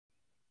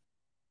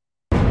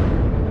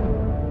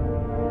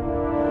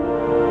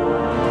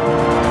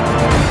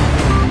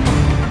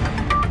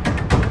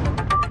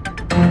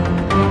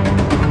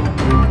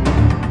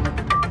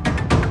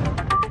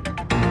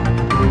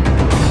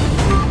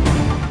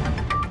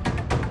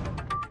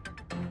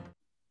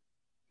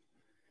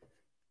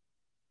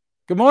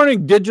Good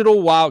morning, digital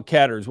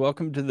wildcatters.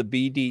 Welcome to the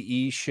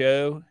BDE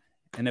show.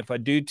 And if I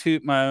do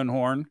toot my own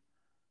horn,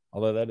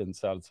 although that didn't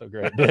sound so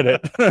great, did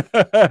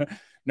it?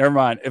 Never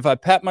mind. If I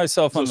pat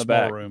myself on the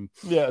back. Room.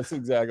 Yes,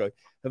 exactly.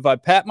 If I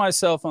pat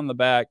myself on the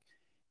back,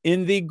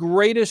 in the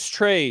greatest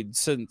trade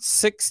since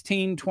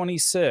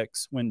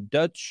 1626, when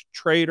Dutch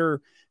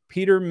trader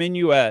Peter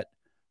Minuet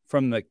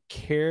from the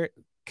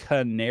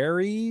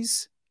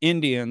Canaries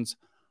Indians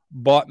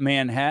bought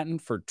Manhattan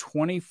for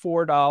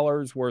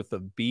 $24 worth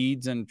of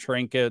beads and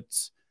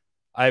trinkets.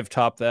 I've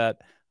topped that.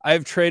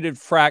 I've traded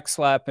Frack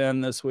Slap in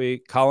this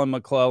week, Colin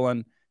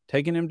McClellan,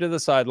 taken him to the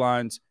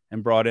sidelines,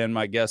 and brought in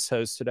my guest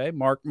host today,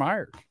 Mark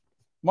Myers.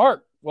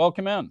 Mark,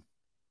 welcome in.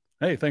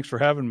 Hey, thanks for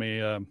having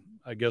me.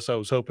 I guess I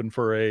was hoping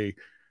for a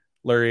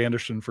Larry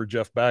Anderson for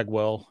Jeff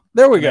Bagwell.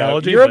 There we go.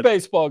 You're a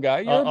baseball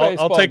guy. You're a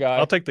baseball guy.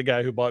 I'll take the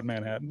guy who bought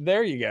Manhattan.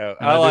 There you go.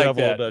 And I like have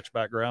that. A little Dutch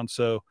background,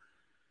 so.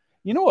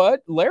 You know what?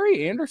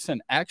 Larry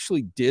Anderson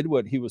actually did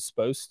what he was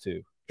supposed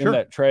to in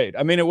that trade.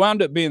 I mean, it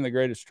wound up being the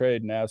greatest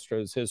trade in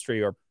Astros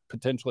history or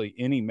potentially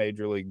any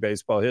Major League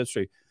Baseball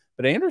history.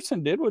 But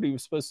Anderson did what he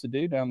was supposed to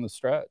do down the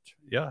stretch.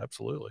 Yeah,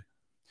 absolutely.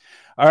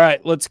 All right,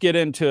 let's get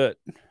into it.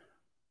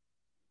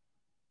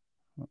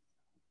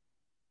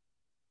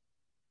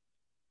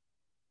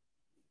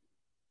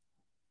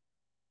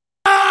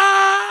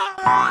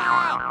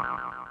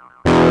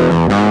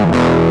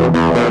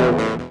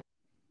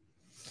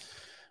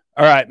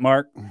 All right,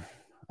 Mark,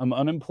 I'm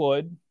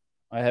unemployed.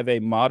 I have a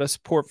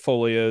modest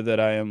portfolio that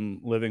I am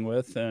living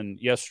with. And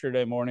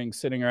yesterday morning,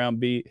 sitting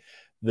around the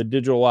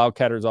Digital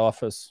Wildcatters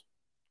office,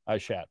 I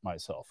shat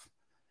myself.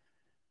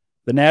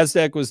 The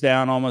NASDAQ was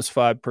down almost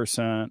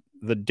 5%.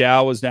 The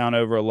Dow was down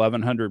over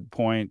 1,100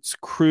 points.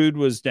 Crude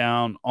was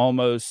down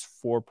almost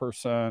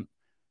 4%.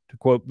 To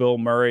quote Bill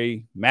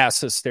Murray, mass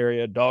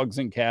hysteria, dogs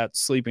and cats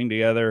sleeping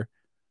together.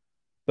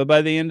 But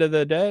by the end of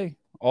the day,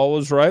 all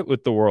was right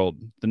with the world.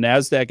 The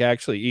NASDAQ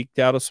actually eked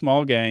out a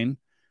small gain.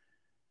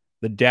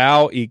 The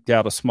Dow eked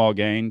out a small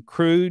gain.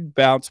 Crude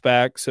bounced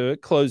back, so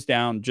it closed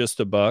down just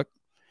 $1.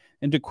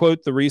 And to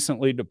quote the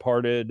recently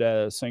departed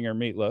singer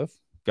Meatloaf,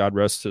 God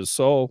rest his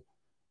soul,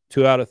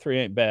 2 out of 3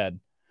 ain't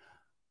bad.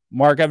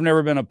 Mark, I've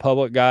never been a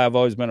public guy. I've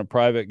always been a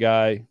private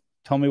guy.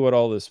 Tell me what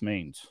all this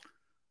means.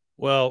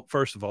 Well,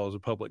 first of all, as a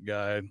public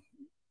guy,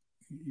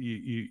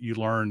 you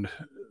learned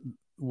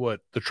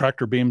what the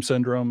tractor beam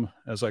syndrome,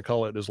 as I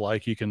call it, is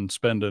like. You can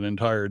spend an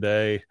entire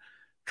day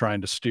trying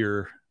to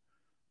steer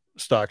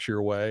stocks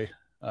your way,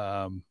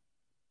 and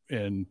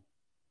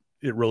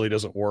it really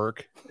doesn't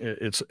work.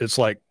 It's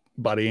like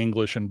body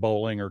English in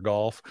bowling or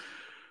golf.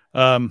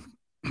 At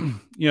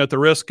the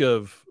risk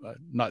of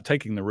not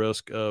taking the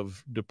risk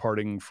of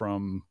departing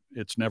from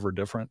it's never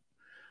different.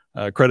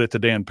 Credit to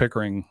Dan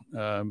Pickering,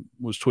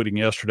 was tweeting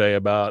yesterday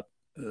about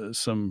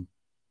some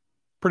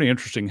pretty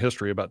interesting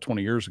history about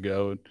 20 years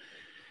ago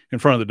in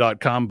front of the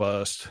dot-com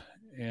bust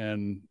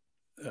and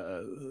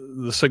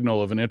the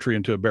signal of an entry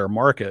into a bear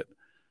market.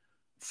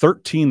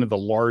 13 of the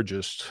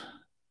largest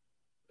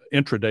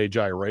intraday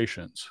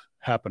gyrations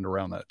happened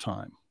around that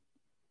time.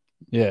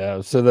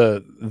 Yeah, so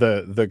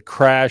the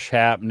crash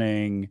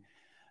happening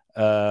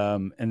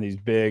and these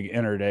big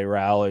intraday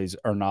rallies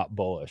are not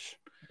bullish.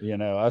 You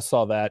know, I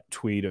saw that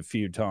tweet a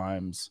few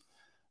times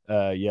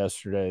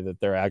yesterday that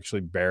they're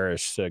actually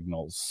bearish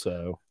signals.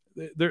 So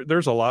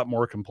there's a lot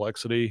more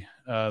complexity.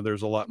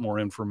 There's a lot more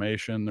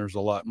information. There's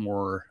a lot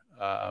more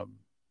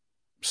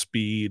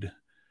speed,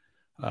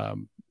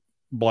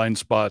 blind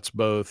spots,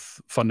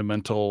 both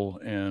fundamental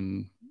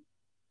and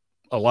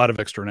a lot of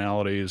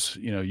externalities.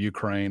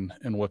 Ukraine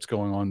and what's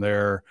going on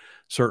there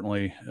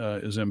certainly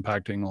is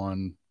impacting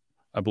on,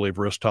 I believe,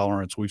 risk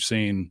tolerance. We've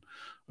seen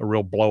a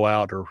real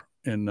blowout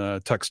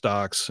in tech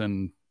stocks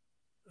and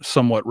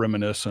somewhat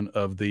reminiscent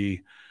of the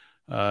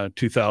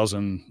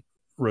 2001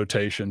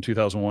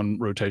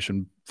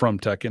 rotation from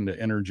tech into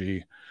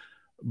energy,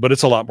 but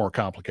it's a lot more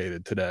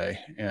complicated today.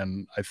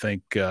 And I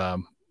think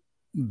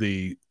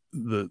the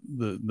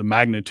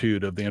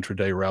magnitude of the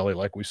intraday rally,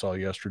 like we saw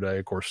yesterday,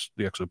 of course,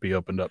 the XOP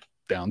opened up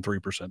down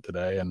 3%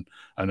 today. And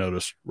I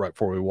noticed right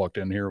before we walked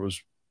in here, it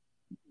was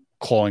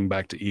clawing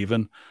back to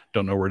even.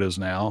 Don't know where it is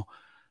now.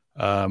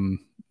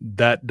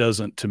 That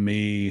doesn't, to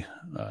me,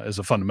 as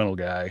a fundamental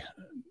guy,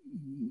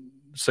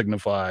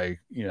 signify,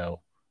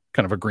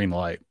 kind of a green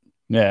light.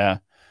 Yeah.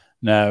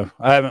 No,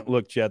 I haven't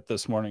looked yet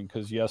this morning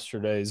because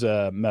yesterday's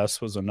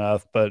mess was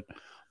enough. But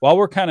while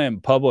we're kind of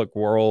in public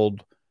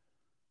world,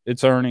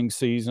 it's earnings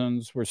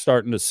seasons. We're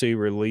starting to see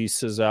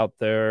releases out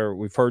there.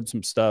 We've heard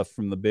some stuff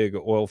from the big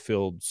oil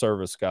field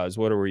service guys.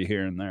 What are we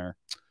hearing there?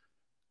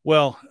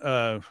 Well,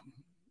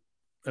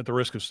 at the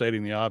risk of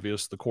stating the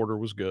obvious, the quarter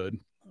was good.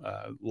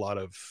 A lot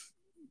of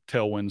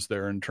tailwinds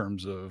there in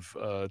terms of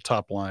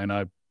top line.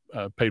 I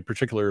paid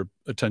particular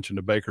attention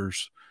to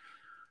Baker's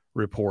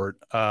report.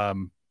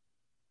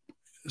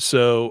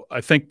 So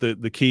I think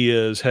the key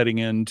is heading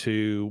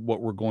into what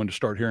we're going to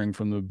start hearing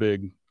from the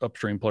big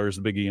upstream players,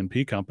 the big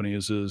E&P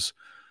companies, is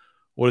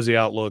what does the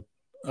outlook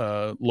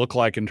look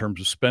like in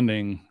terms of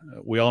spending?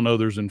 We all know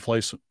there's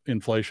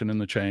inflation in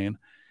the chain.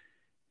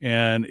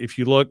 And if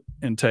you look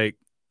and take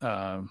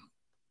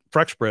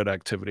FREC spread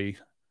activity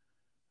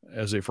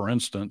as a for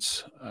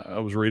instance, I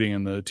was reading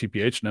in the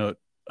TPH note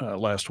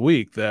last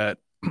week that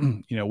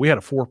we had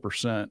a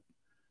 4%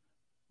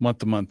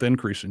 month-to-month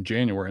increase in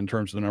January in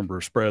terms of the number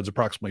of spreads,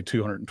 approximately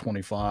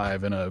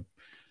 225, and a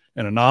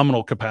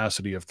nominal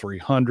capacity of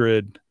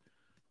 300.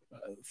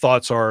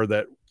 Thoughts are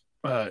that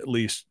at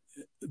least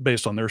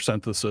based on their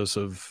synthesis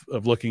of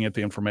looking at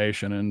the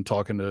information and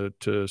talking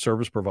to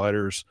service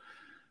providers,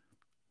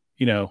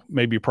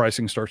 maybe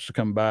pricing starts to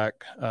come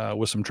back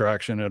with some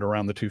traction at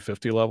around the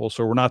 250 level.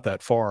 So we're not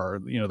that far.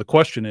 The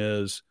question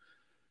is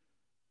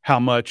how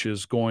much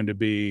is going to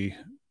be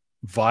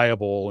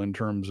viable in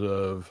terms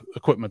of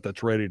equipment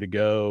that's ready to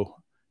go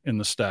in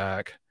the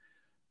stack,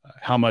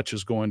 how much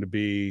is going to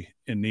be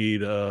in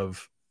need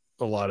of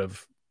a lot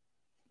of,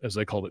 as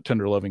they called it,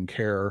 tender loving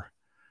care.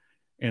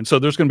 And so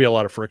there's going to be a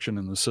lot of friction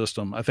in the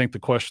system. I think the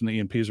question the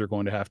E&Ps are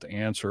going to have to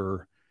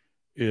answer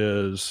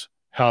is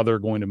how they're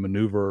going to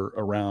maneuver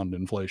around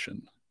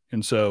inflation.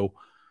 And so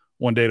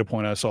one data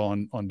point I saw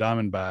on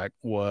Diamondback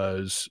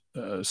was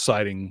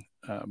citing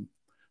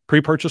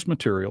pre-purchased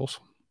materials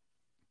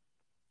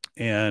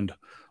and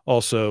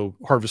also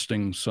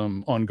harvesting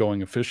some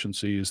ongoing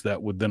efficiencies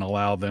that would then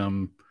allow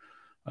them,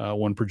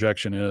 one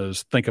projection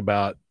is, think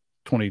about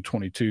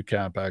 2022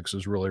 CapEx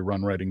is really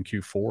run rate in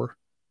Q4.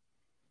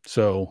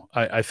 So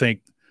I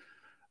think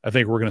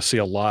we're going to see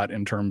a lot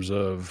in terms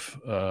of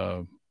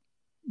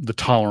the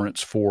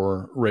tolerance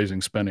for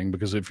raising spending,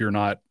 because if you're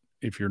not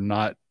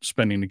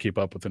spending to keep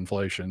up with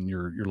inflation,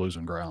 you're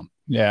losing ground.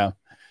 Yeah.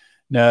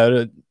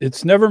 No,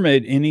 it's never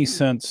made any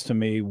sense to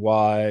me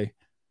why,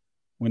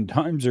 when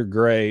times are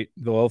great,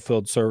 the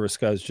oilfield service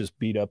guys just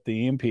beat up the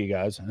E&P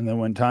guys. And then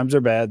when times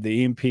are bad, the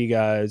E&P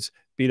guys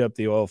beat up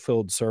the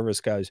oilfield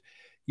service guys.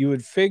 You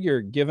would figure,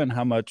 given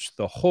how much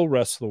the whole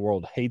rest of the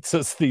world hates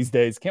us these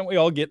days, can't we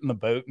all get in the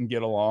boat and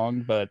get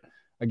along? But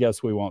I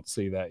guess we won't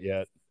see that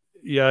yet.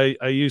 Yeah,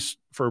 I used,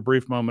 for a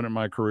brief moment in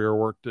my career,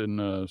 worked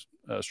in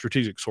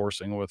strategic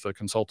sourcing with a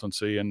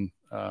consultancy, and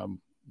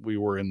we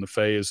were in the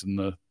phase in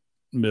the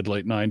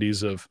mid-late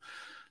 90s of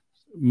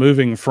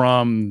moving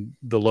from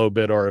the low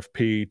bid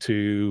RFP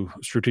to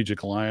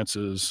strategic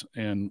alliances.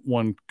 And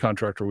one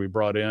contractor we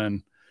brought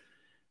in,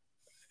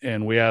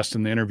 and we asked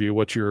in the interview,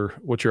 what's your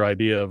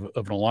idea of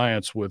an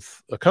alliance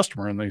with a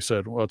customer? And they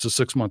said, well, it's a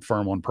 6-month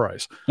firm on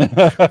price.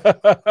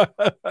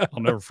 I'll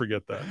never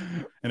forget that.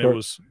 And it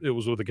was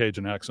with a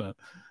Cajun accent.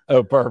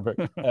 Oh, perfect.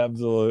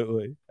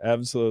 Absolutely.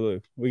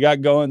 Absolutely. We got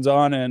goings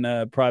on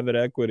in private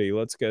equity.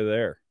 Let's go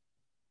there.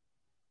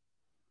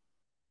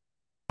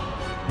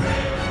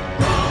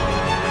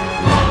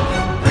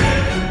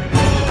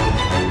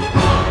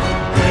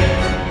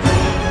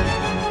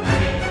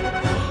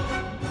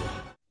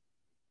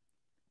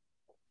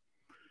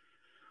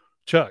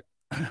 Chuck,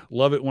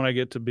 love it when I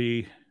get to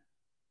be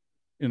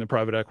in the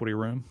private equity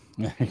room.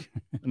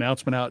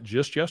 Announcement out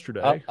just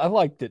yesterday. I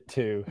liked it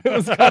too. It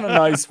was kind of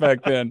nice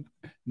back then.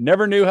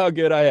 Never knew how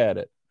good I had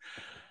it.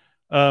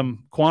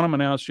 Quantum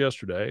announced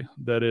yesterday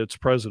that its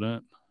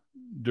president,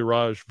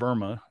 Dheeraj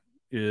Verma,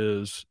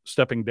 is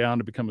stepping down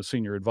to become a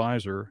senior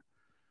advisor,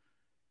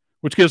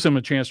 which gives him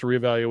a chance to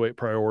reevaluate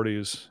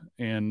priorities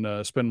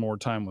and spend more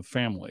time with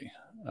family.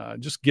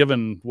 Just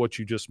given what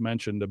you just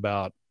mentioned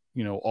about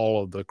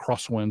all of the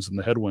crosswinds and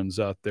the headwinds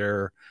out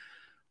there,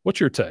 what's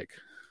your take?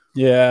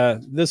 Yeah,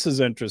 this is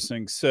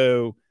interesting.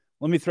 So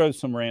let me throw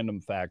some random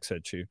facts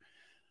at you.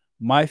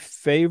 My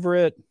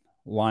favorite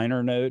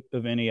liner note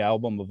of any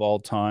album of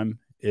all time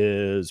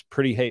is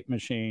Pretty Hate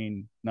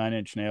Machine, 9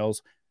 Inch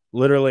Nails.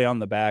 Literally on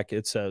the back,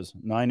 it says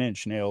 9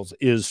 Inch Nails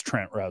is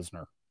Trent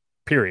Reznor,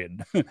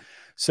 period.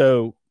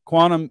 So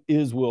Quantum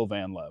is Will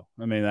Van Loo.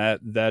 I mean,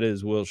 that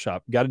is Will's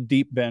shop. Got a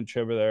deep bench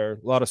over there,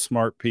 a lot of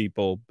smart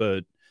people,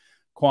 but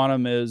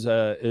Quantum is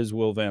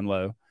Will Van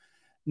Loo.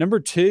 Number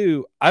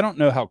two, I don't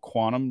know how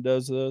Quantum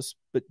does this,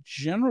 but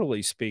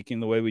generally speaking,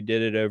 the way we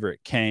did it over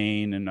at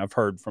Kane, and I've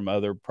heard from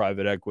other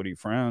private equity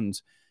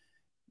friends,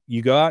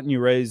 you go out and you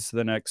raise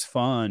the next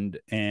fund,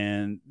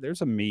 and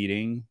there's a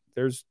meeting,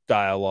 there's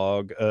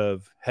dialogue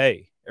of,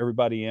 hey,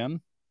 everybody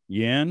in?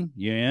 You in?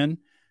 You in?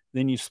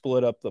 Then you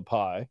split up the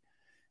pie,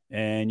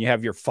 and you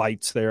have your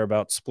fights there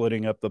about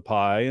splitting up the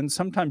pie. And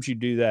sometimes you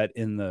do that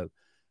in the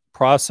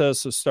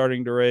process of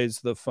starting to raise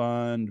the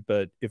fund,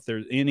 but if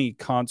there's any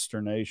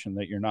consternation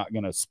that you're not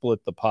going to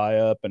split the pie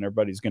up and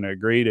everybody's going to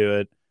agree to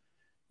it,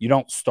 you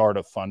don't start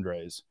a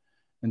fundraise.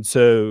 And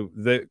so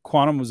the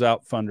Quantum was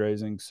out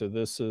fundraising. So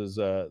this is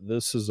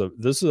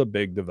a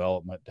big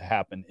development to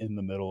happen in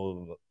the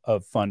middle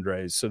of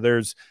fundraise. So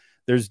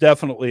there's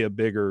definitely a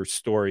bigger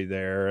story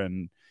there.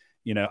 And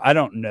I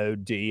don't know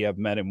D. I've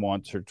met him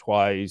once or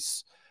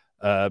twice,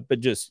 but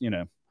just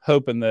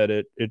hoping that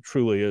it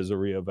truly is a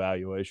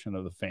reevaluation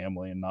of the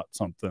family and not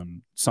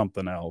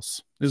something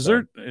else. Is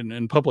there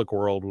in public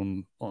world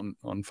when on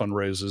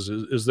fundraisers,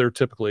 is there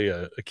typically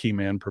a key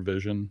man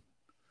provision?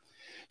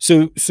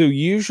 So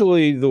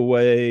usually the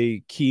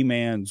way key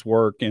mans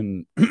work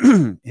in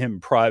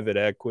in private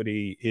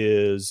equity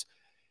is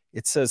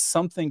it says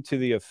something to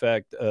the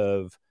effect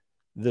of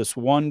this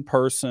one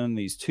person,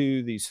 these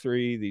two, these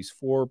three, these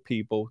four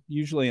people,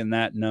 usually in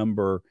that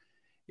number,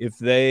 if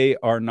they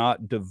are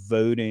not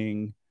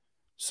devoting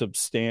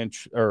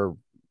substantial or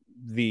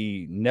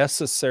the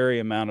necessary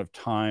amount of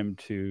time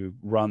to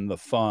run the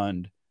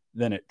fund,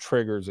 then it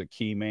triggers a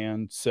key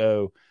man.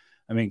 So,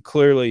 I mean,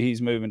 clearly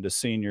he's moving to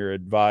senior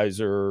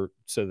advisor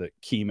so that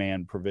key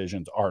man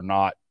provisions are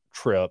not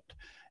tripped.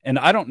 And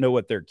I don't know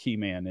what their key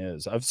man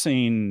is. I've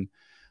seen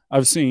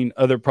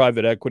other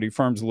private equity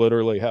firms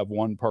literally have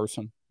one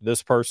person.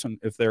 This person,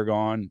 if they're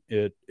gone,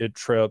 it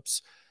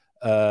trips.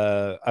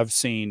 I've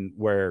seen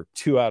where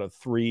 2 out of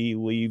 3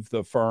 leave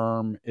the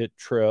firm, it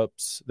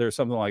trips. There's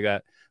something like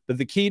that. But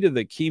the key to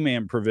the key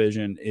man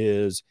provision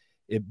is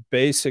it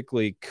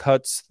basically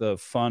cuts the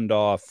fund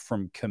off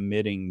from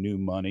committing new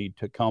money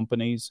to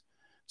companies.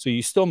 So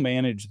you still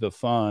manage the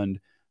fund,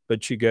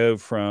 but you go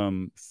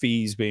from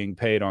fees being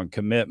paid on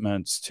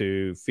commitments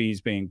to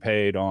fees being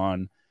paid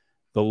on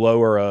the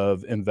lower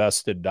of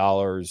invested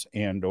dollars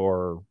and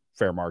or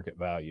fair market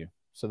value.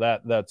 So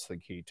that's the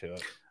key to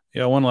it.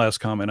 Yeah. One last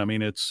comment. I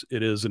mean, it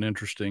is an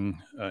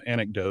interesting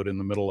anecdote in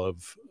the middle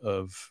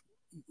of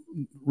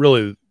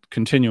really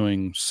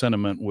continuing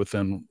sentiment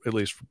within at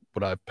least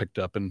what I've picked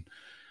up in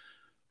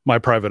my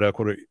private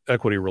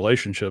equity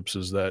relationships,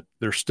 is that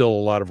there's still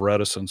a lot of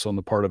reticence on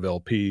the part of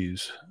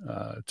LPs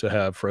to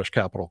have fresh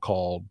capital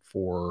called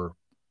for,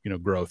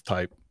 growth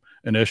type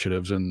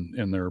initiatives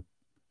in their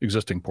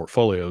existing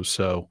portfolios.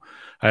 So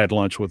I had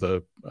lunch with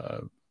a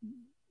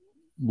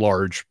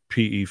large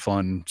PE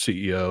fund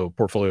CEO,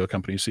 portfolio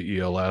company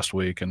CEO last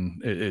week,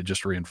 and it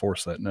just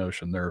reinforced that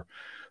notion.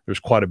 There's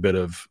quite a bit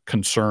of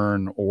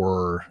concern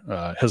or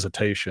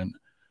hesitation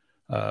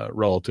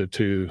relative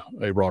to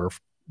a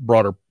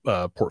broader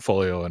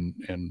portfolio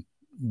and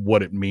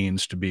what it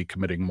means to be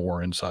committing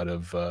more inside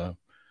of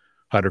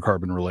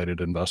hydrocarbon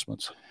related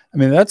investments. I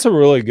mean, that's a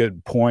really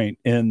good point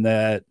in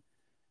that,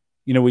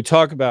 we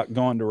talk about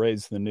going to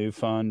raise the new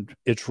fund.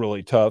 It's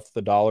really tough.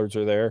 The dollars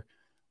are there.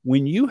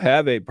 When you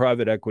have a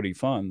private equity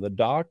fund, the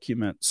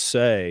documents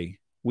say,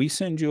 we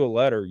send you a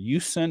letter, you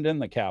send in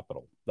the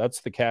capital.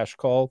 That's the cash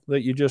call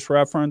that you just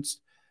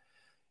referenced.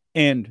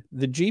 And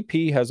the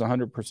GP has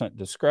 100%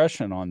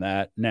 discretion on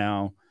that.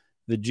 Now,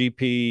 the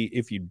GP,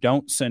 if you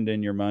don't send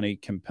in your money,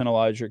 can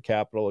penalize your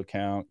capital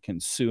account, can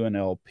sue an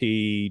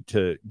LP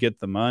to get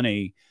the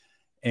money.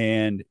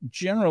 And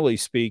generally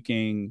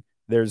speaking,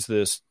 there's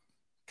this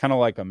kind of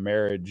like a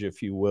marriage,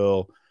 if you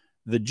will.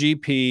 The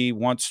GP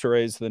wants to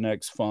raise the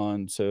next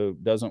fund, so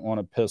doesn't want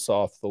to piss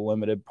off the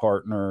limited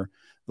partner.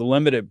 The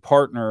limited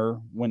partner,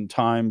 when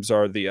times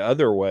are the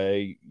other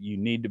way, you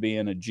need to be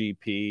in a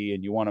GP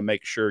and you want to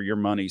make sure your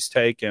money's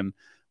taken,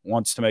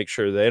 wants to make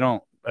sure they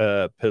don't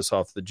piss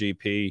off the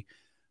GP.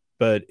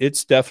 But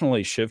it's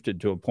definitely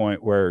shifted to a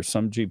point where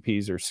some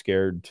GPs are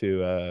scared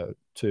to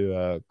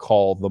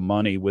call the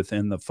money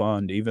within the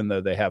fund, even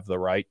though they have the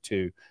right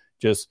to,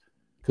 just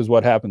because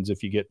what happens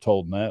if you get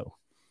told no?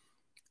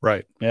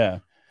 Right. Yeah.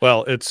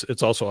 Well,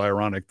 it's also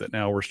ironic that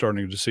now we're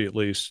starting to see, at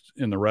least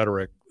in the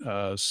rhetoric,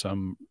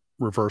 some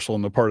reversal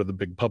on the part of the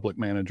big public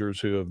managers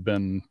who have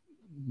been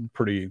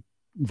pretty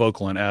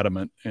vocal and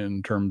adamant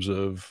in terms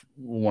of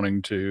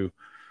wanting to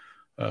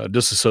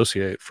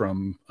disassociate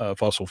from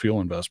fossil fuel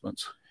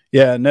investments.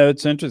 Yeah, no,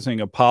 it's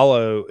interesting.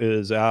 Apollo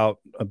is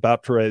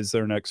about to raise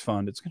their next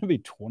fund. It's going to be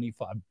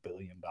 $25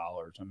 billion.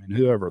 I mean,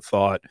 whoever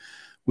thought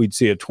we'd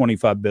see a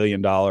 $25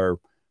 billion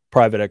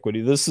private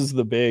equity? This is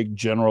the big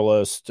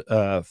generalist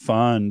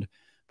fund,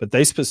 but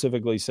they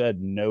specifically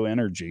said no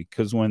energy,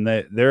 because when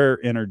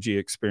their energy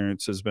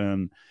experience has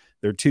been,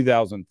 their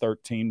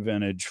 2013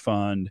 vintage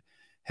fund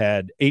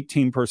had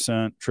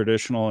 18%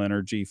 traditional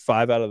energy,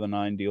 5 out of the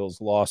 9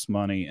 deals lost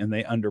money, and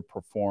they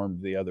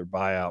underperformed the other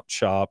buyout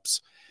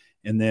shops.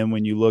 And then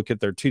when you look at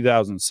their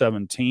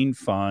 2017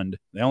 fund,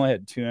 they only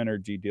had 2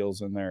 energy deals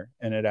in there,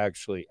 and it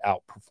actually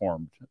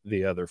outperformed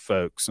the other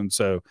folks. And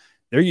so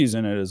they're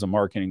using it as a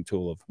marketing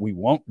tool of, we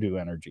won't do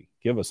energy,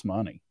 give us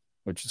money,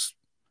 which is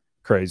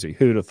crazy.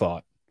 Who'd have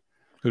thought?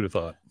 Who'd have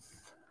thought?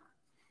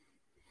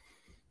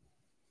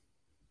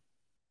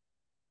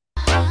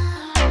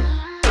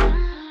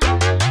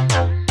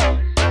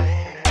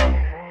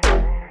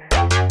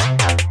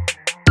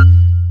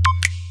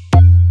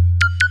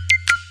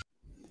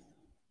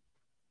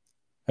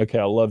 Okay,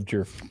 I loved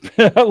your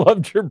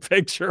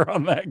picture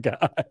on that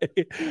guy.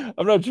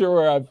 I'm not sure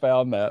where I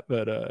found that,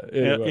 but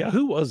anyway. Yeah,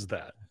 who was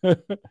that?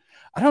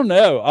 I don't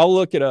know. I'll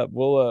look it up.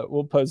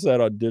 We'll post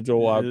that on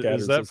Digital Wildcat.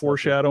 Is that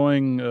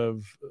foreshadowing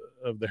of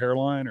the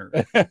hairline, or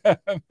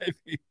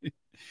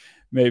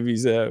maybe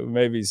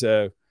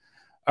so.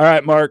 All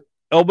right, Mark.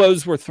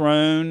 Elbows were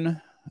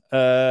thrown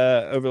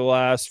over the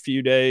last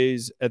few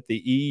days at the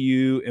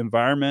EU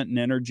Environment and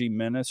Energy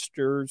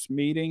Ministers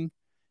meeting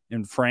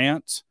in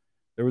France.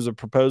 There was a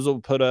proposal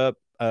put up,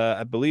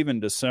 I believe in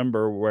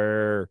December,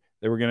 where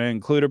they were going to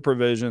include a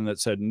provision that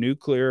said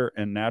nuclear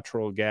and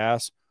natural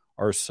gas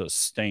are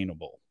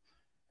sustainable.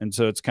 And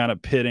so it's kind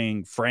of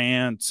pitting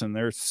France and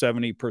their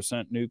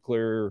 70%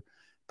 nuclear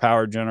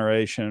power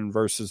generation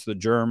versus the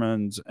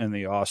Germans and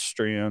the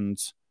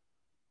Austrians?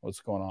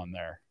 What's going on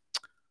there?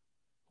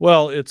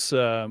 Well, it's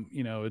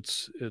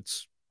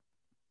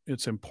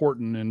it's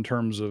important in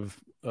terms of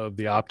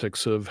the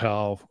optics of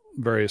how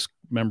various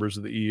members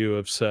of the EU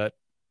have set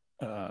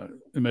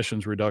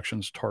emissions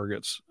reductions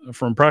targets.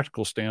 From a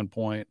practical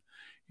standpoint,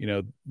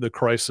 the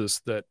crisis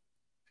that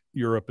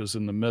Europe is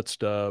in the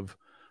midst of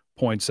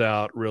points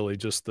out really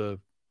just the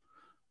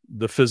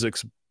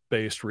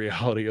physics-based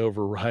reality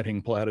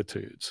overriding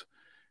platitudes.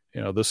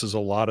 This is a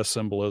lot of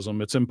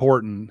symbolism. It's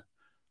important.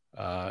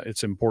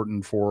 It's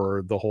important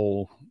for the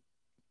whole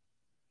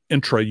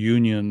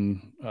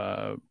intra-union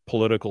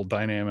political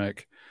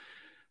dynamic.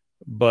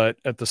 But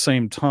at the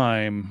same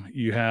time,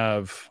 you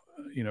have,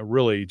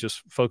 really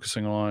just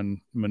focusing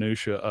on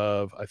minutia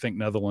of, I think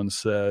Netherlands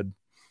said,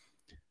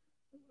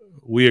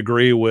 we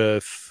agree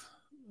with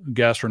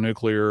gas or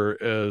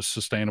nuclear as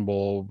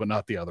sustainable, but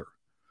not the other.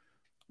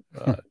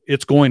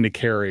 It's going to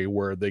carry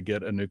where they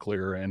get a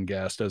nuclear and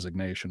gas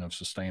designation of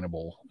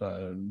sustainable.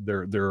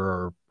 There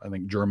are, I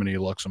think, Germany,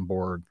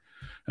 Luxembourg,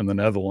 and the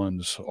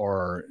Netherlands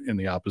are in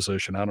the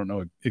opposition. I don't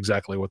know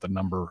exactly what the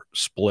number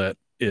split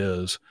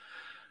is,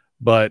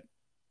 but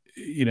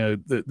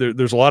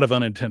there's a lot of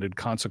unintended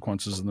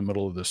consequences in the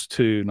middle of this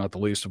too, not the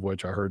least of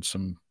which I heard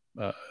some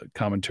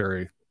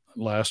commentary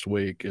last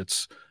week.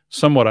 It's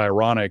somewhat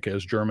ironic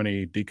as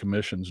Germany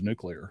decommissions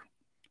nuclear,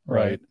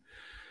 right?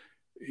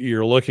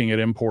 You're looking at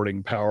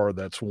importing power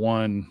that's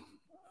coal-fired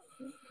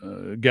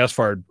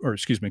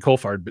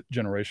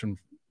generation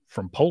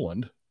from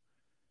Poland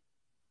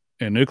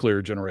and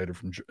nuclear generated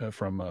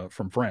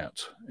from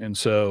France. And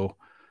so,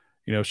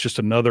 it's just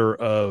another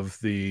of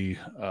the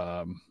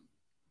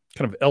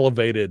kind of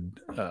elevated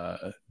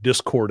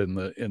discord in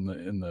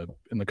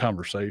the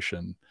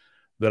conversation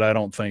that I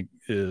don't think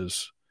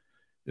is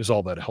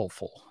all that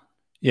helpful.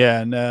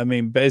 Yeah, no, I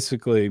mean,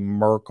 basically,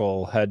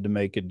 Merkel had to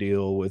make a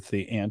deal with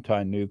the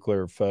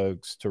anti-nuclear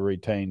folks to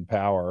retain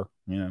power.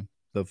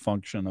 The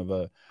function of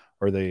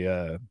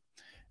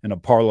in a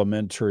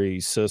parliamentary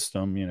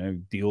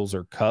system, deals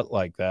are cut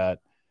like that,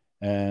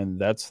 and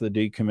that's the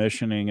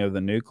decommissioning of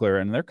the nuclear.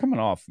 And they're coming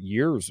off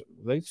years;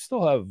 they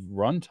still have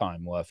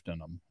runtime left in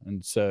them,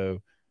 and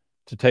so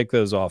to take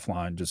those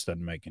offline just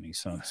doesn't make any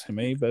sense to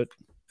me. But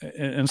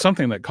and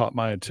something that caught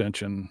my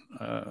attention,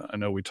 I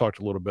know we talked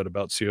a little bit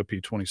about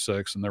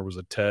COP26, and there was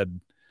a TED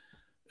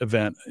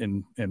event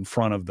in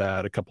front of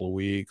that a couple of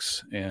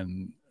weeks,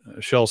 and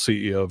Shell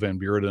CEO Van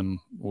Beurden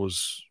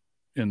was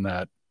in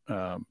that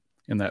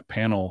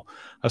panel.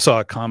 I saw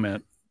a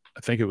comment,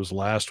 I think it was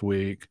last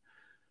week,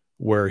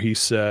 where he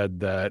said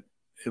that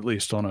at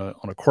least on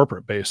a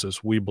corporate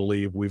basis, we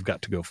believe we've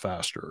got to go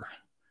faster.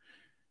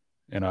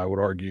 And I would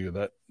argue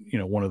that,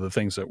 one of the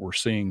things that we're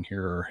seeing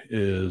here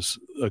is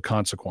a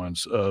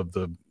consequence of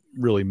the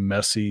really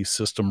messy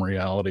system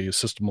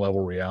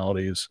level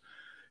realities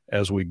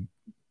as we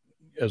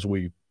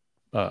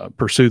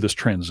pursue this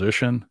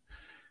transition.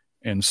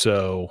 And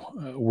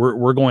so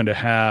we're going to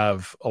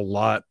have a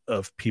lot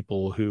of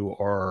people who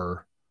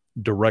are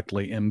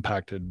directly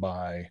impacted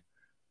by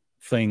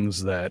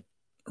things that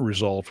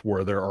result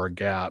where there are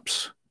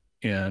gaps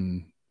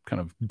in kind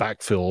of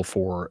backfill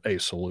for a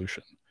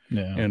solution.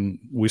 Yeah. And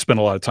we spend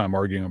a lot of time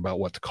arguing about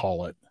what to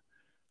call it.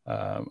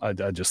 I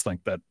just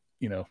think that,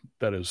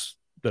 that is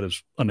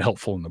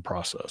unhelpful in the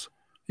process.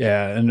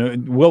 Yeah.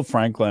 And Will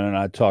Franklin and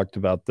I talked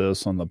about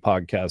this on the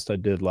podcast I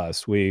did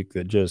last week,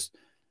 that just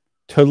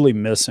totally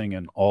missing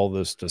in all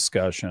this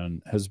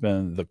discussion has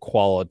been the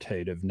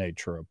qualitative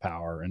nature of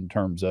power in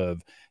terms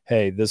of,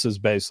 hey, this is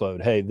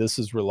baseload. Hey, this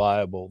is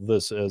reliable.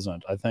 This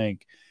isn't. I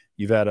think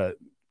you've had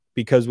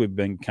because we've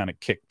been kind of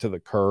kicked to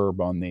the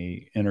curb on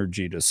the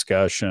energy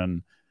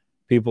discussion,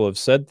 people have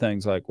said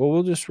things like, well,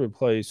 we'll just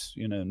replace,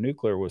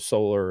 nuclear with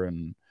solar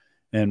and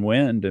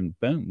wind, and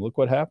boom, look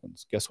what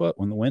happens. Guess what?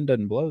 When the wind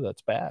doesn't blow,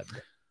 that's bad.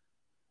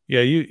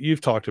 Yeah,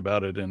 you've talked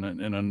about it in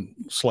a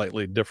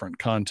slightly different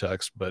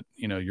context, but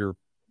your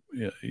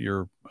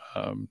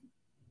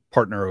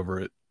partner over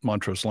at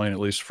Montrose Lane, at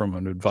least from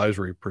an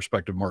advisory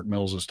perspective, Mark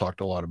Mills, has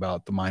talked a lot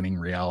about the mining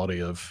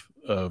reality of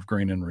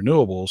green and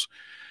renewables.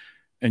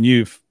 And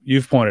you've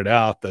pointed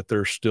out that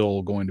there's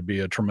still going to be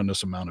a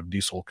tremendous amount of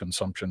diesel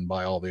consumption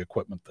by all the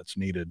equipment that's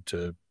needed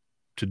to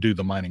do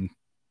the mining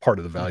part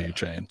of the value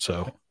chain.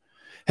 So,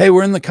 hey,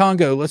 we're in the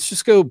Congo. Let's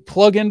just go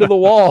plug into the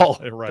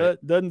wall. Right.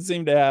 That doesn't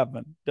seem to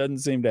happen.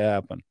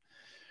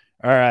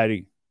 All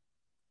righty.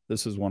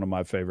 This is one of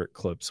my favorite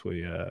clips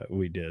we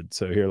did.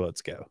 So here,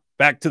 let's go.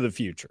 Back to the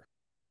Future.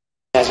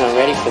 You guys aren't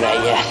ready for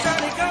that yet.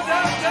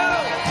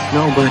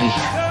 Nobody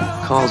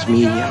calls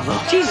me yellow.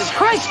 Jesus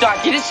Christ,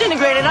 Doc, you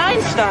disintegrated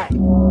Einstein.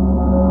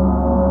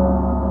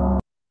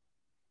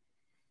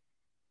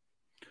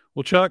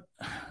 Well, Chuck,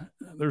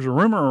 there's a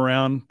rumor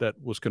around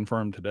that was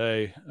confirmed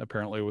today,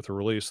 apparently with a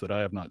release that I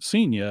have not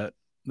seen yet,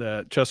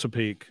 that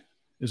Chesapeake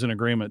is in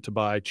agreement to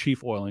buy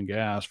Chief Oil and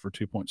Gas for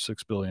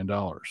 $2.6 billion.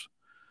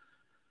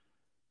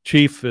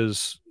 Chief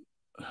is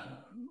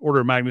order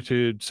of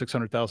magnitude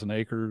 600,000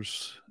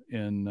 acres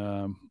in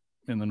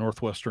the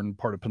northwestern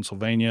part of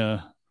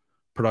Pennsylvania.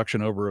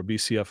 production over a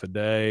BCF a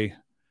day.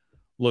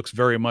 Looks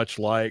very much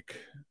like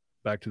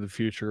Back to the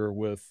Future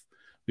with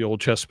the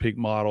old Chesapeake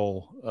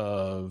model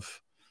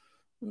of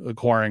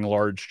acquiring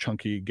large,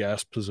 chunky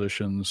gas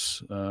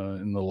positions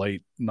in the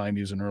late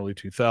 90s and early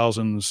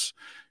 2000s.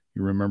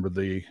 You remember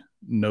the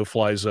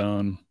no-fly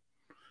zone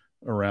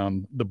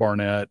around the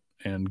Barnett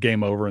and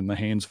game over in the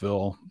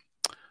Haynesville.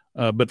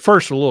 But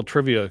first, a little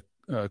trivia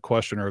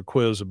question or a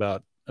quiz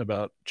about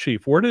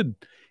Chief.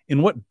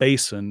 In what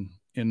basin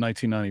in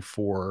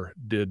 1994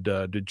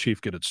 did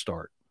Chief get its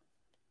start?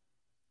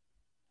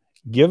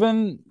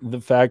 Given the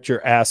fact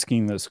you're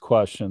asking this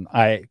question,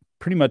 I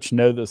pretty much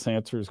know this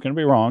answer is going to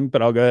be wrong,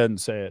 but I'll go ahead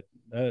and say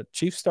it.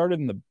 Chief started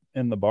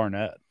in the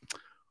Barnett.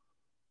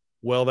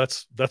 Well,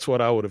 that's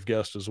what I would have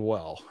guessed as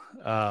well.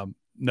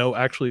 No,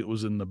 actually, it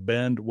was in the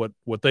Bend.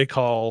 What they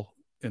call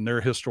in their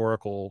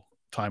historical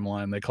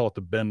timeline, they call it the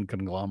Bend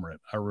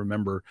conglomerate. I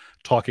remember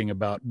talking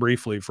about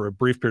briefly for a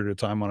brief period of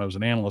time when I was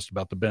an analyst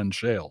about the Bend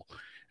Shale,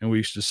 and we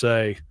used to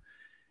say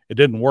it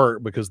didn't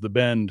work because the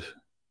Bend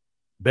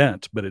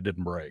bent, but it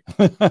didn't break.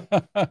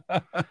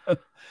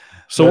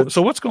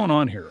 So what's going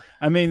on here?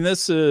 I mean,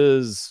 this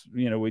is,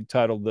 we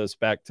titled this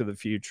Back to the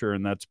Future,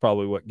 and that's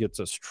probably what gets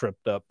us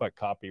tripped up by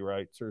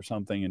copyrights or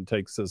something and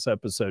takes this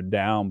episode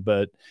down.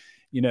 But,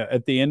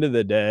 at the end of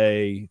the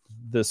day,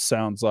 this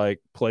sounds like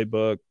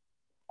playbook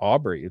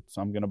Aubrey.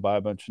 I'm going to buy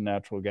a bunch of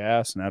natural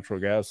gas. Natural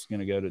gas is going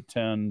to go to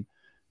 10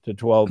 to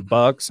 12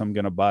 bucks. I'm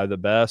going to buy the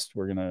best.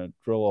 We're going to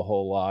drill a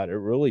whole lot. It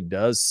really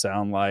does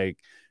sound like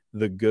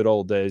the good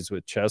old days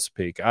with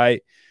Chesapeake. I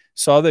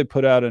saw they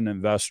put out an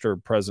investor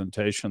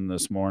presentation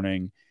this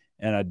morning,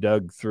 and I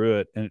dug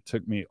through it, and it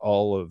took me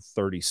all of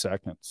 30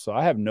 seconds. So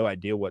I have no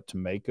idea what to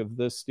make of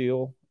this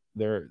deal.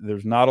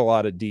 There's not a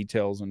lot of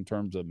details in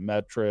terms of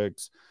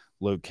metrics,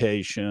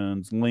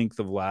 locations, length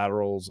of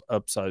laterals,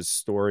 upsize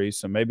stories.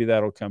 So maybe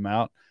that'll come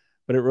out.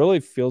 But it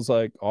really feels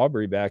like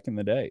Aubrey back in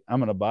the day. I'm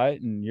going to buy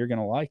it, and you're going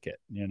to like it,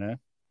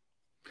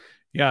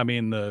 Yeah, I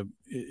mean,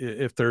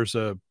 if there's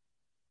a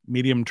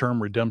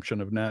medium-term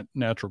redemption of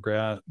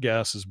natural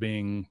gas as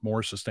being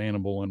more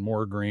sustainable and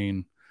more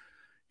green,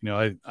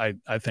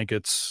 I think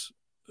it's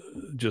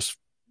just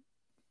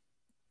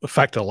a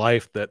fact of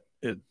life that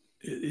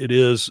it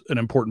is an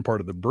important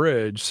part of the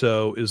bridge.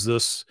 So is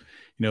this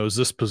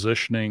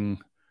positioning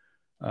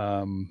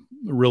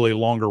really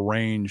longer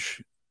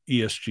range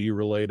ESG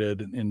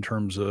related in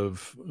terms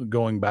of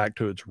going back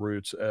to its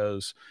roots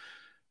as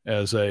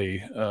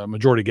a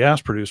majority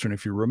gas producer? And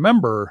if you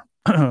remember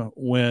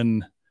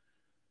when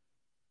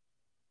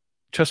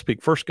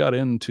Chesapeake first got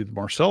into the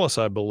Marcellus,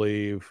 I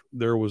believe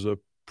there was a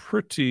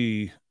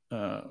pretty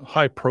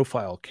high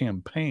profile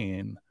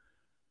campaign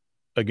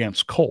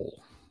against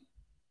coal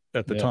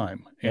at the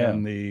time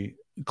and the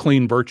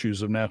clean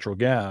virtues of natural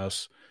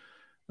gas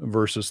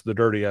versus the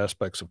dirty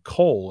aspects of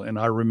coal. And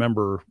I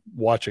remember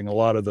watching a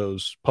lot of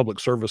those public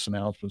service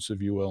announcements,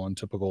 if you will, in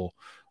typical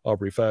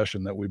Aubrey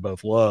fashion that we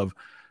both love.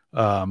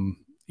 Are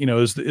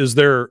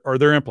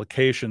there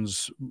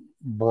implications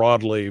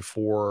broadly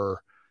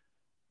for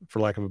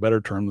lack of a better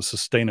term, the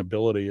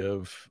sustainability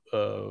of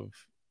a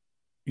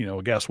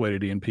gas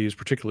weighted E&Ps,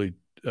 particularly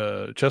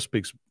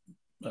Chesapeake's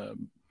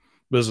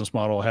business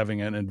model,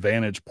 having an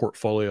advantage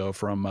portfolio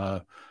from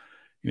a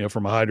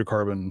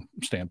hydrocarbon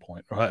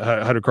standpoint or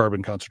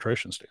hydrocarbon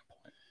concentration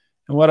standpoint?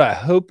 And what I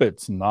hope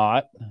it's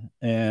not,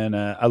 and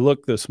I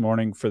looked this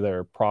morning for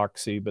their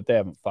proxy, but they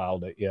haven't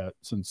filed it yet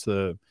since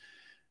I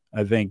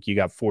think you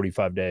got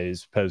 45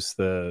 days post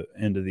the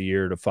end of the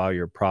year to file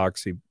your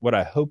proxy. What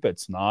I hope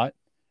it's not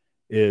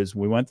is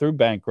we went through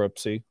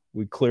bankruptcy.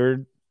 We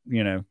cleared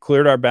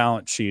our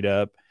balance sheet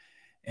up,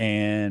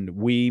 and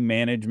we,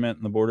 management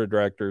and the board of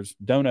directors,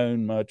 don't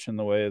own much in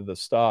the way of the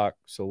stock.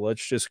 So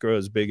let's just grow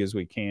as big as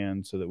we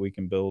can so that we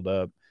can build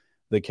up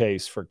the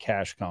case for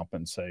cash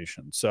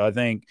compensation. So I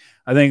think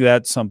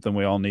that's something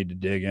we all need to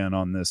dig in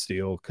on this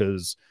deal,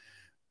 because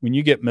when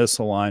you get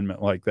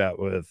misalignment like that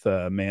with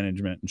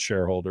management and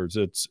shareholders,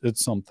 it's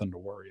something to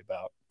worry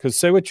about. Because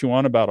say what you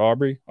want about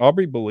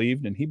Aubrey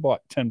believed, and he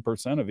bought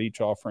 10% of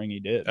each offering he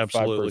did.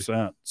 Absolutely.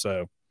 5%.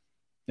 So,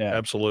 yeah.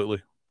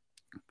 Absolutely.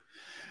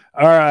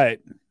 All right.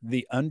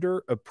 The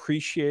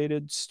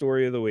underappreciated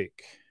story of the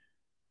week.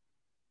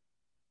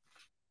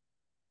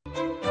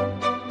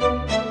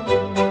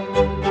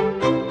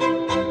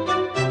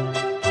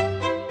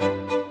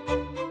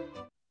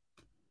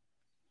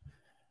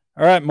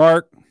 All right,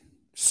 Mark.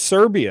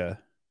 Serbia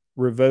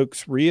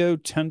revokes Rio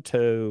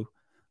Tinto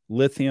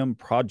lithium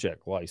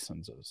project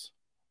licenses.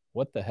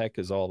 What the heck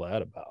is all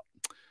that about?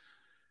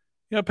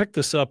 Yeah, I picked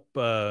this up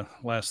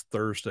last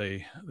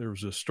Thursday. There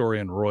was a story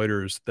in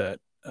Reuters that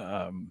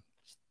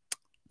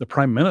the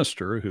prime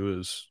minister, who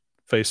is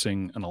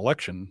facing an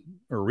election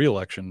or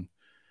re-election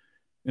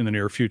in the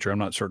near future, I'm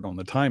not certain on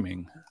the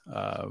timing,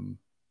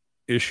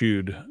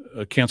 issued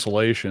a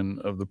cancellation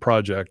of the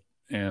project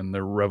and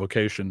the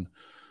revocation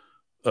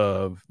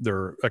of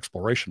their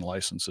exploration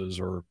licenses,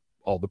 or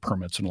all the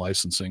permits and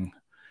licensing.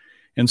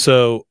 And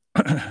so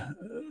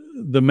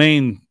the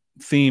main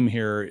theme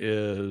here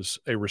is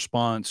a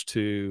response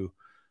to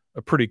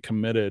a pretty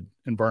committed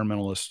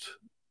environmentalist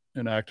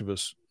and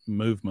activist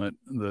movement.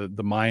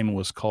 The mine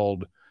was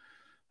called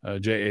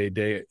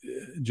Jadar,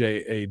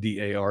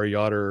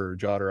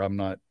 Jadar. I'm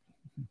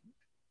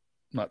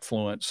not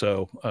fluent,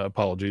 so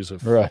apologies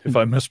if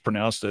I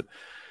mispronounced it.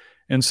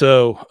 And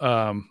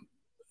so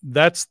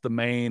that's the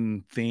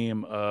main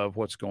theme of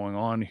what's going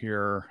on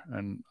here.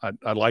 And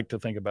I like to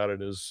think about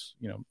it as,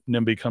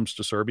 NIMBY comes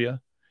to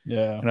Serbia.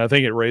 Yeah. And I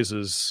think it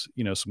raises,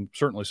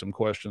 certainly some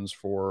questions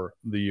for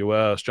the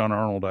U.S. John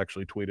Arnold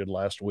actually tweeted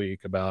last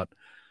week about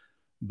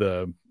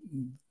the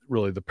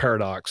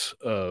paradox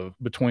of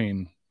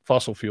between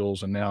fossil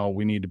fuels, and now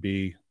we need to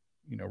be,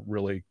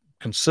 really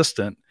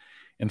consistent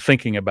in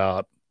thinking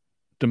about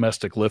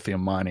domestic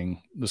lithium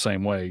mining the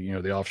same way,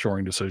 the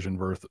offshoring decision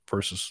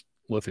versus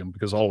lithium,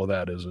 because all of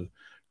that is a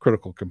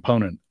critical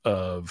component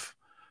of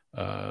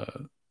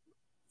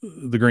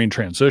the green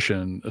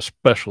transition,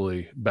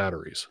 especially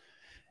batteries.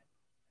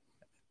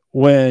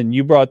 When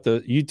you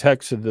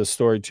texted this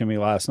story to me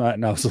last night,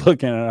 and I was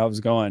looking and I was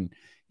going,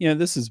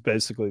 this is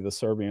basically the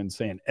Serbians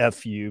saying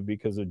F you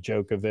because of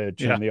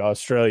Djokovic and the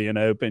Australian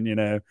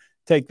Open,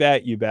 take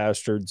that, you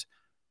bastards.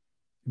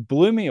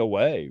 Blew me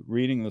away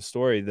reading the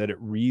story that it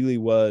really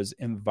was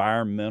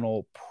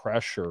environmental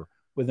pressure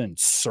within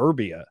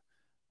Serbia.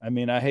 I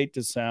mean, I hate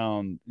to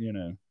sound,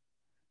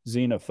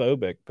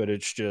 xenophobic, but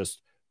it's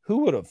just,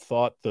 who would have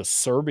thought the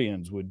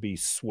Serbians would be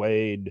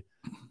swayed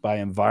by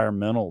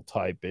environmental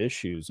type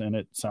issues? And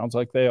it sounds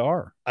like they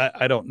are.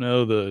 I don't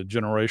know the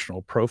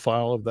generational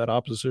profile of that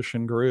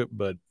opposition group,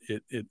 but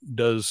it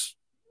does,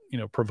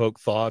 provoke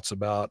thoughts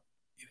about,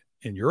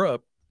 in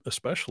Europe,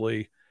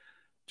 especially,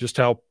 just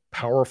how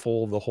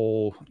powerful the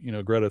whole,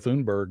 Greta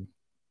Thunberg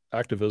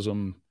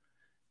activism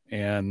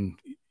and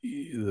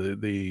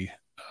the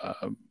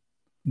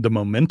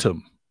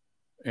momentum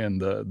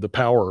and the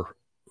power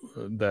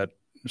that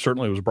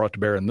certainly was brought to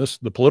bear in this,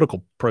 the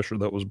political pressure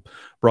that was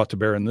brought to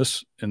bear in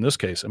this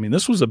case. I mean,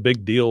 this was a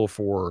big deal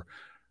for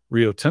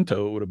Rio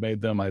Tinto. It would have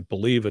made them, I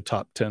believe, a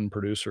top 10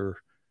 producer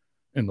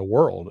in the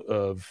world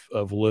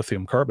of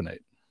lithium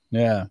carbonate.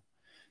 Yeah.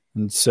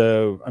 And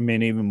so, I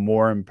mean, even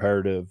more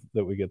imperative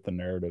that we get the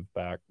narrative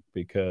back,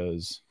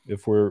 because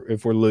if we're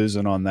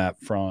losing on that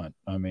front,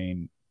 I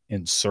mean,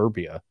 in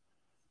Serbia,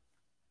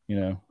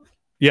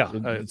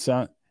 it's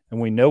not, and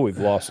we know we've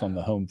lost on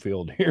the home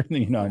field here in the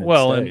United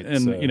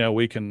States. And so.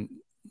 We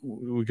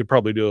could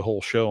probably do a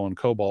whole show on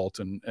cobalt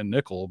and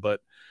nickel,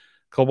 but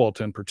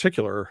cobalt in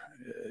particular,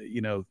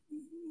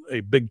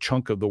 a big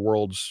chunk of the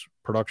world's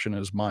production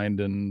is mined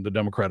in the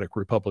Democratic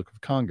Republic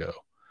of Congo.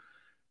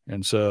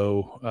 And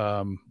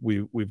so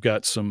we've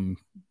got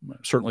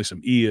certainly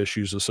some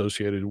issues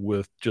associated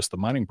with just the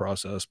mining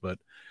process, but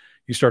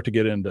you start to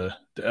get into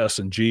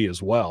S&G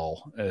as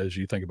well, as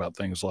you think about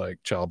things like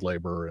child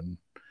labor and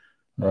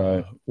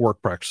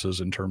work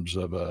practices in terms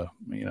of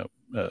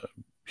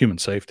human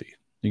safety.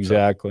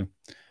 Exactly.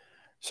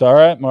 So, all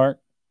right, Mark,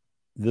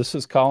 this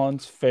is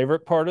Colin's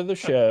favorite part of the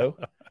show.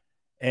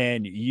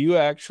 And you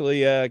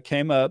actually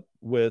came up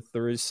with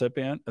the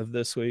recipient of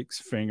this week's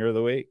Finger of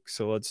the Week.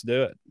 So let's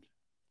do it.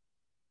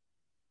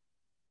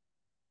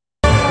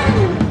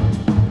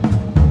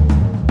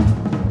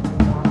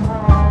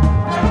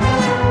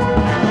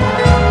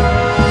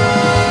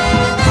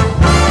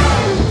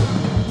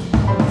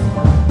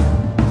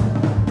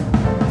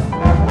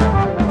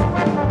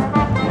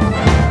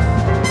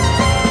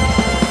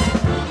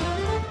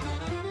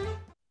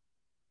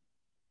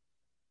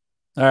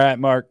 All right,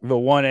 Mark, the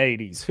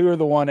 180s. Who are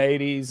the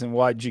 180s, and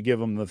why'd you give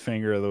them the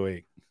Finger of the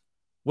Week?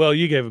 Well,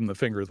 you gave them the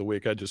Finger of the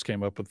Week. I just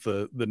came up with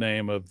the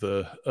name of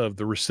the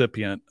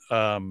recipient.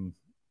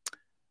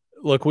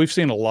 Look, we've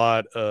seen a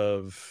lot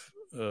of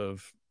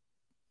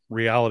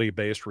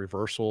reality-based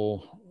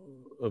reversal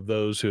of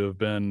those who have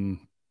been,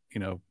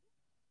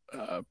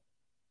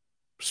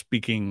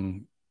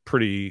 speaking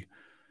pretty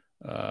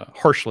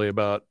harshly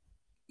about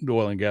the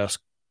oil and gas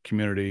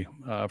community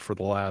for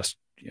the last,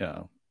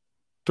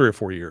 3 or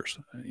 4 years.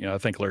 I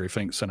think Larry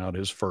Fink sent out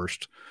his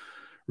first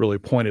really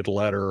pointed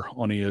letter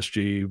on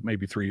ESG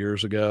maybe 3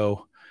 years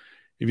ago.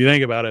 If you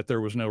think about it,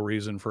 there was no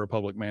reason for a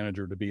public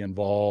manager to be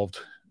involved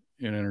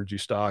in energy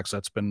stocks.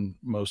 That's been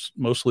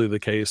mostly the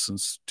case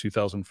since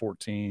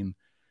 2014.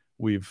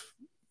 We've,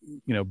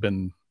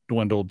 been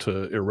dwindled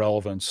to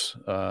irrelevance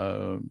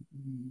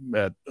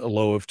at a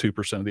low of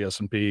 2% of the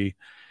S&P,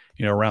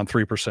 around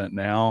 3%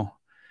 now.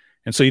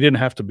 And so you didn't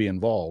have to be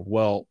involved.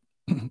 Well,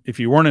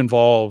 if you weren't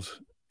involved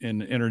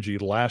in energy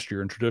last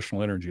year, in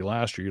traditional energy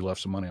last year, you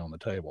left some money on the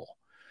table.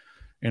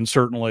 And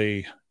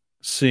certainly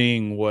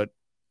seeing what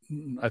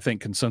I think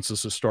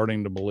consensus is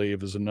starting to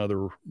believe is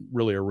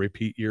really a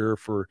repeat year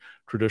for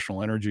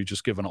traditional energy,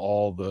 just given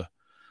all the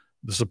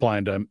supply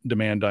and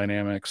demand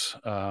dynamics,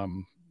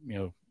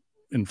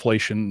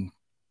 inflation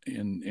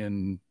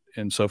and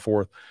so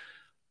forth.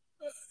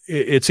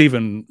 It's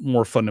even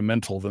more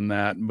fundamental than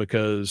that,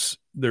 because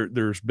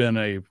there's been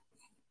a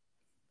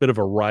bit of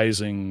a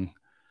rising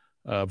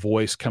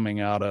voice coming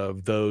out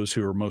of those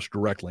who are most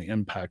directly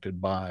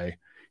impacted by,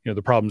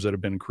 the problems that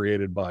have been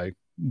created by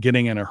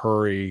getting in a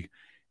hurry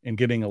and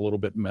getting a little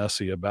bit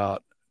messy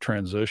about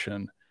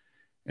transition.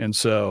 And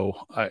so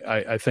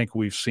I think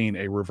we've seen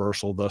a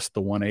reversal, thus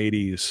the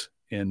 180s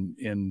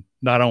in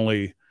not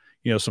only,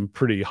 some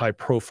pretty high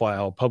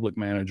profile public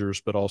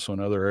managers, but also in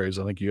other areas.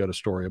 I think you had a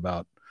story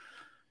about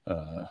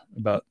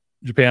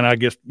Japan. I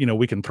guess,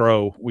 we can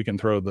throw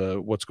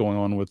the what's going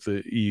on with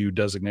the EU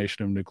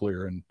designation of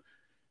nuclear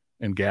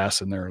and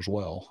gas in there as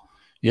well.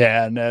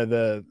 Yeah, no,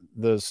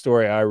 the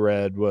story I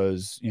read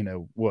was,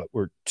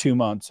 we're 2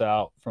 months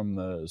out from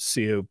the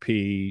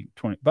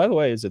COP20. By the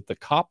way, is it the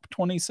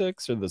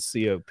COP26 or the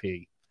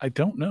COP? I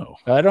don't know.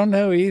 I don't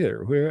know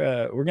either.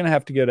 We're going to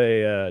have to get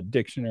a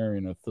dictionary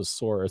and a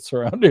thesaurus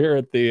around here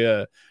at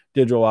the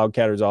Digital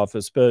Wildcatters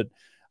office. But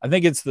I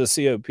think it's the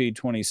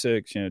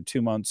COP26.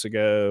 2 months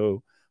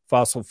ago,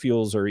 fossil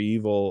fuels are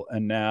evil.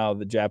 And now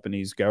the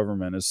Japanese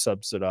government is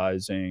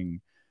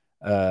subsidizing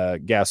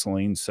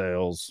gasoline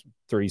sales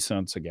 3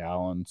 cents a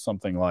gallon,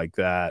 something like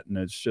that. And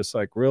it's just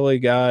like, really,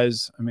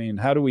 guys? I mean,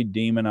 how do we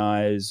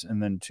demonize?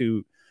 And then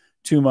two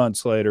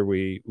months later,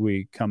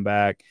 we come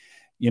back.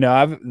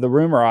 The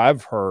rumor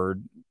I've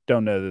heard,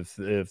 don't know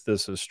if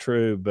this is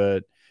true,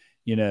 but,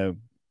 a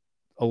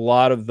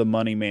lot of the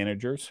money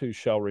managers who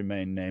shall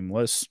remain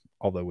nameless,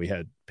 although we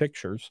had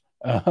pictures,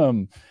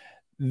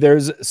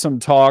 there's some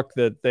talk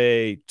that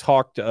they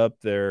talked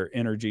up their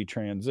energy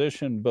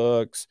transition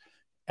books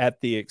at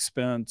the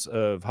expense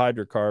of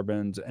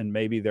hydrocarbons, and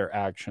maybe their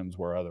actions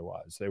were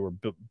otherwise. They were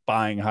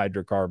buying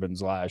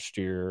hydrocarbons last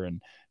year,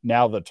 and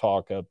now the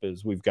talk up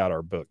is we've got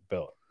our book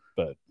built.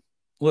 But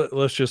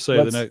let's just say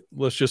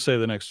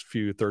the next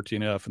few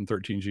 13F and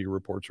 13G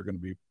reports are going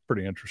to be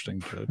pretty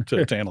interesting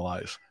to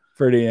analyze.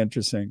 Pretty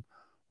interesting.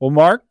 Well,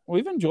 Mark,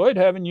 we've enjoyed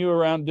having you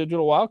around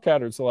Digital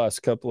Wildcatters the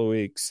last couple of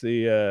weeks.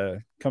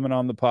 The coming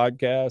on the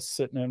podcast,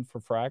 sitting in for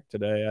Frack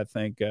today. I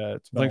think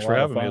it's been thanks for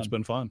having me. It's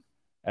been fun.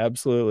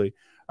 Absolutely.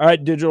 All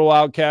right, Digital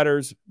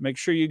Wildcatters, make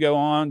sure you go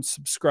on,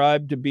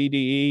 subscribe to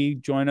BDE,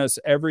 join us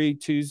every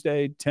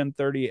Tuesday,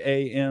 10:30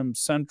 a.m.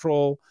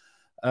 Central,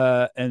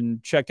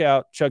 and check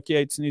out Chuck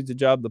Yates Needs a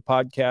Job, the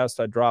podcast.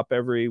 I drop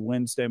every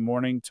Wednesday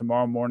morning.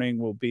 Tomorrow morning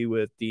will be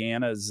with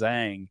Deanna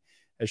Zhang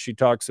as she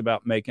talks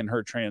about making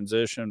her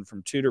transition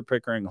from Tudor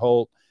Pickering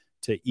Holt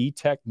to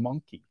E-Tech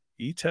Monkey.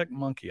 E-Tech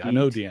Monkey. I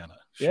know Deanna.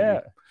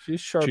 She's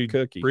sharp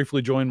cookie.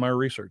 Briefly joined my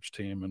research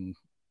team and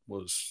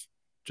was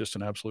just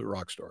an absolute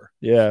rock star.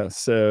 Yeah.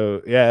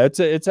 So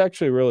it's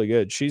actually really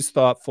good. She's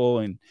thoughtful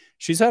and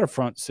she's had a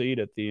front seat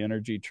at the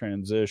energy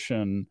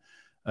transition.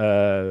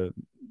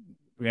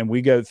 And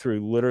we go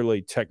through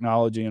literally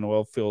technology and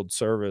oil field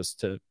service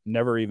to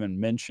never even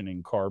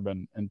mentioning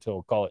carbon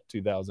until call it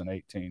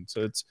 2018.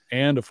 So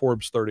and a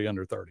Forbes 30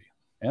 under 30.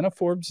 And a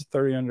Forbes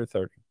 30 under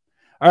 30.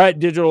 All right,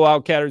 Digital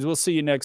Wildcatters. We'll see you next